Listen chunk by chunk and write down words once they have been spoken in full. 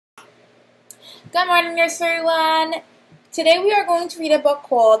Good morning, Nursery One. Today we are going to read a book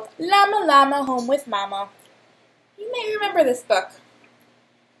called Llama Llama Home with Mama. You may remember this book.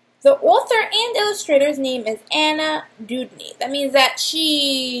 The author and illustrator's name is Anna Dewdney. That means that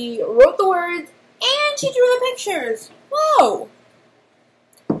she wrote the words and she drew the pictures. Whoa!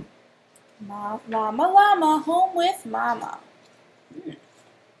 Llama Llama Home with Mama.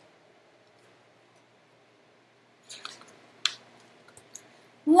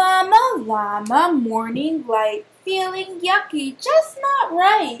 Llama Llama, morning light, feeling yucky, just not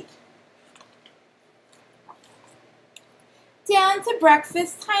right. Down to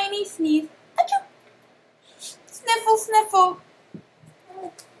breakfast, tiny sneeze, achoo. Sniffle, sniffle.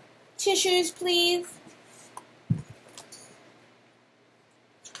 Tissues, please.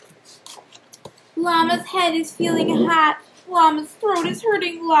 Llama's head is feeling hot. Llama's throat is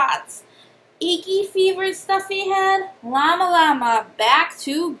hurting lots. Achy fever, stuffy head. Llama Llama, back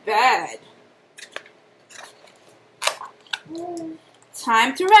to bed.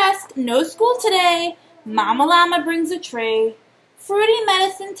 Time to rest. No school today. Mama Llama brings a tray. Fruity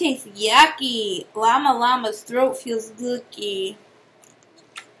medicine tastes yucky. Llama Llama's throat feels gooky.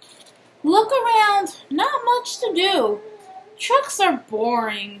 Look around. Not much to do. Trucks are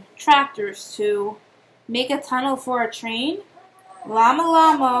boring. Tractors too. Make a tunnel for a train. Llama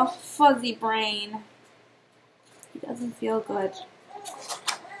Llama, fuzzy brain. He doesn't feel good.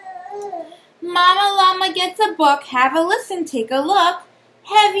 Mama Llama gets a book. Have a listen, take a look.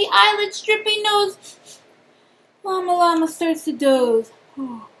 Heavy eyelids, dripping nose. Llama Llama starts to doze.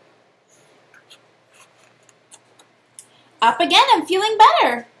 Up again, I'm feeling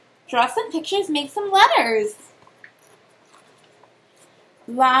better. Draw some pictures, make some letters.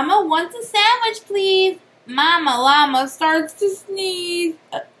 Llama wants a sandwich, please. Mama Llama starts to sneeze.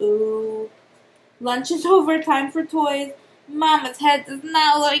 Uh-oh. Lunch is over, time for toys. Mama's head does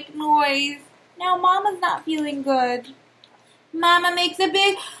not like noise. Now Mama's not feeling good. Mama makes a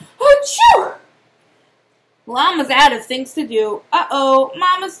big achoo! Llama's out of things to do. Uh-oh,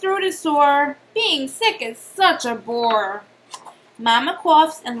 Mama's throat is sore. Being sick is such a bore. Mama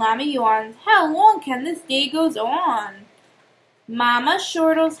coughs and Llama yawns. How long can this day goes on? Mama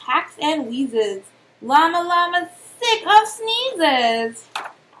chortles, hacks, and wheezes. Llama Llama's sick of sneezes.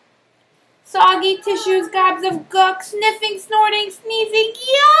 Soggy tissues, gobs of guck, sniffing, snorting, sneezing,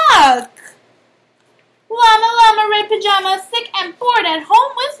 yuck! Llama Llama, red pajama, sick and bored at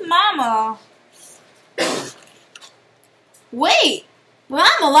home with Mama. Wait,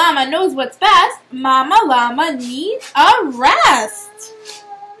 Llama Llama knows what's best. Mama Llama needs a rest.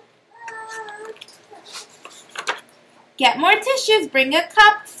 Get more tissues, bring a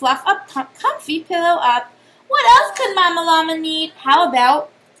cup, fluff a comfy pillow up. What else could Mama Llama need? How about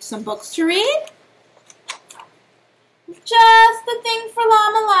some books to read? Just the thing for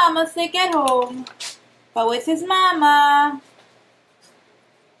Llama Llama sick at home, but with his mama.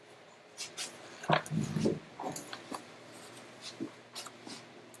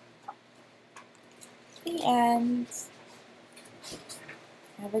 The end.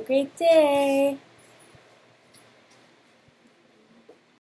 Have a great day.